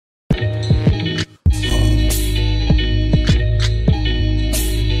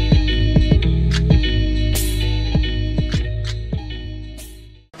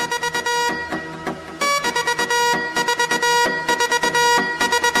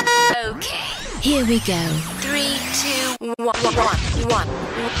Here we go. 3, 2, 1.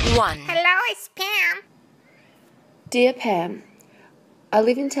 Hello, it's Pam. Dear Pam, I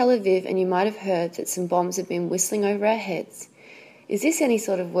live in Tel Aviv and you might have heard that some bombs have been whistling over our heads. Is this any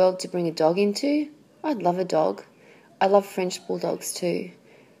sort of world to bring a dog into? I'd love a dog. I love French bulldogs too.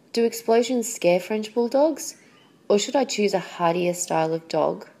 Do explosions scare French bulldogs? Or should I choose a hardier style of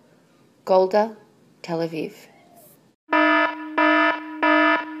dog? Golda, Tel Aviv.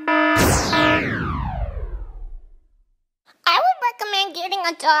 I would recommend getting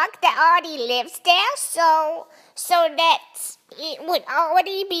a dog that already lives there, so that it would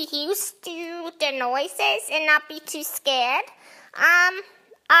already be used to the noises and not be too scared.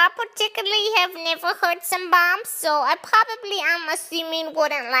 I particularly have never heard some bombs, so I'm assuming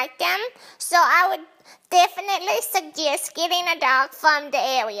wouldn't like them. So I would definitely suggest getting a dog from the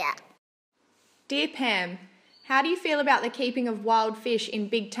area. Dear Pam, how do you feel about the keeping of wild fish in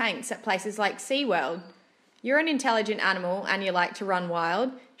big tanks at places like SeaWorld? You're an intelligent animal and you like to run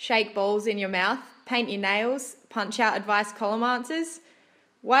wild, shake balls in your mouth, paint your nails, punch out advice column answers.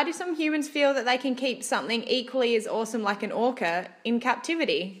 Why do some humans feel that they can keep something equally as awesome like an orca in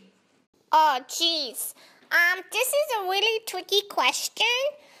captivity? Oh, jeez. This is a really tricky question.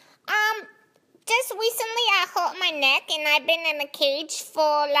 Just recently I hurt my neck and I've been in a cage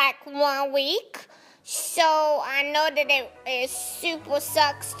for like 1 week. So I know that it super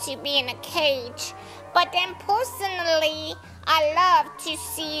sucks to be in a cage. But then personally, I love to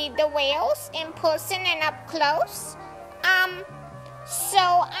see the whales in person and up close. So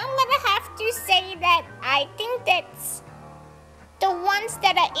I'm gonna have to say that I think that's the ones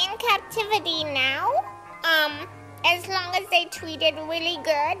that are in captivity now, as long as they treated really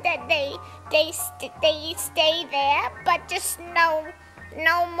good, that they stay there, but just no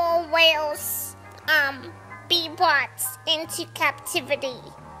more whales be brought into captivity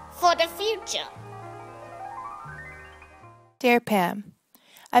for the future. Dear Pam,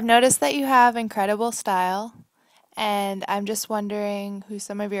 I've noticed that you have incredible style, and I'm just wondering who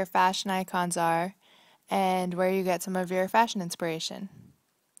some of your fashion icons are and where you get some of your fashion inspiration.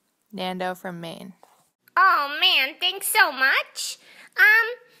 Nando from Maine. Oh man, thanks so much.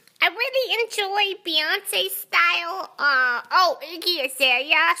 I really enjoy Beyonce's style. Iggy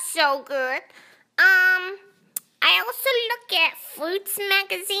Azalea, so good. I also look at Fruits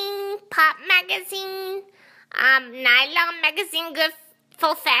magazine, Pop magazine, Nylon magazine, good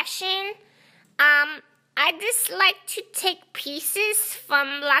for fashion. I just like to take pieces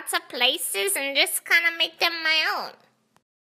from lots of places and just kind of make them my own.